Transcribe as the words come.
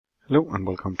Hello and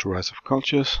welcome to Rise of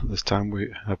Cultures. This time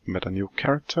we have met a new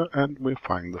character and we're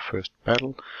fighting the first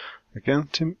battle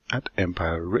against him at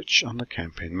Empire Ridge on the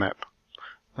campaign map.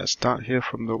 Let's start here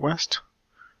from the west,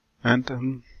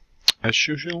 and as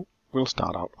usual we'll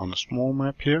start out on a small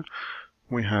map here.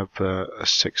 We have a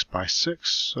 6x6,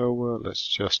 so let's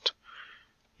just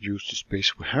use the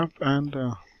space we have and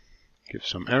give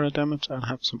some area damage and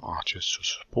have some archers to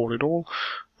support it all,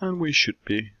 and we should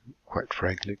be quite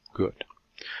frankly good.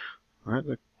 Right,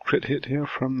 the crit hit here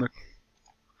from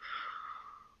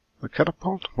the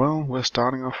catapult. Well, we're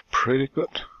starting off pretty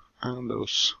good, and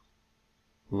those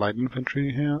light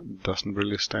infantry here doesn't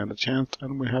really stand a chance,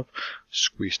 and we have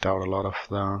squeezed out a lot of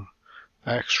the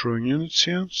axe-throwing units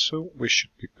here, so we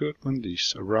should be good when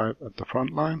these arrive at the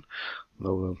front line,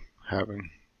 though we'll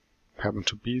happen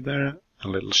to be there a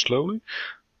little slowly,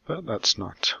 but that's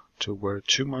not to worry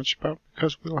too much about,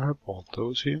 because we'll have all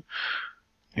those here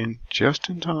just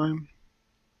in time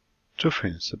to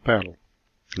finish the battle.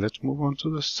 Let's move on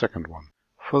to the second one.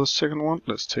 For the second one,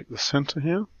 let's take the center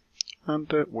here,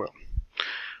 and well,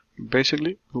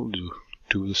 basically we'll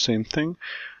do the same thing.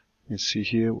 You see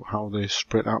here how they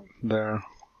spread out their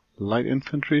light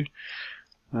infantry.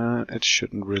 It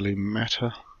shouldn't really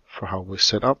matter for how we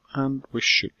set up, and we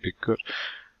should be good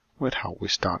with how we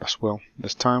start as well.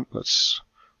 This time let's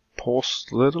pause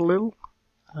a little,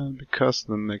 because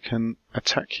then they can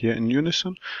attack here in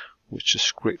unison, which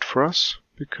is great for us,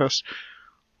 because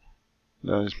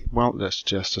let's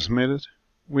just admit it,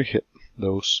 we hit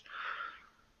those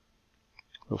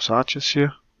archers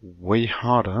here way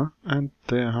harder, and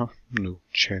they have no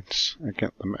chance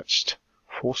against the matched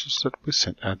forces that we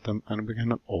sent at them, and we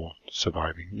can have all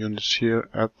surviving units here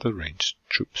at the ranged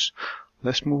troops.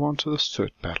 Let's move on to the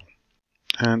third battle,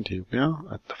 and here we are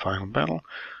at the final battle.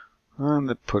 And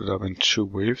they put it up in 2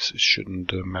 waves. It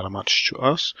shouldn't matter much to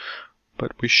us,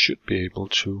 but we should be able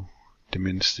to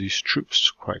diminish these troops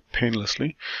quite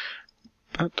painlessly.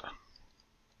 But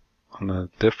on a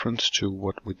difference to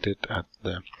what we did at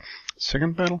the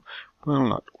second battle, we'll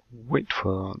not wait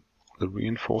for the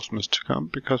reinforcements to come,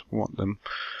 because we want them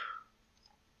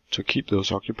to keep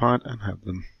those occupied and have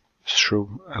them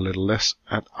throw a little less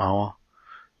at our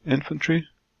infantry,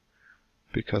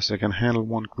 because they can handle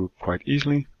one group quite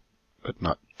easily, but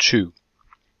not 2.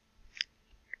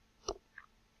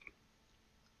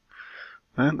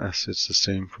 And as it's the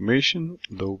same formation,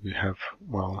 though we have,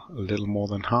 well, a little more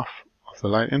than half of the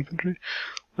light infantry,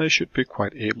 they should be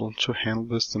quite able to handle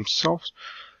this themselves.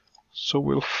 So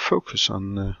we'll focus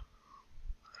on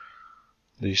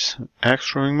these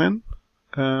axe-throwing men.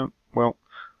 Well,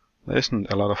 there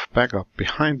isn't a lot of backup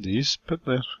behind these, but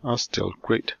they are still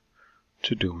great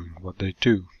to doing what they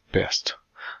do best.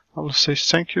 I will say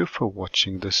thank you for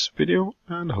watching this video,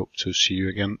 and hope to see you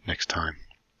again next time.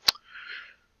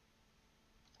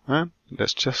 And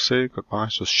let's just say goodbye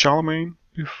to Charlemagne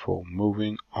before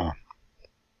moving on.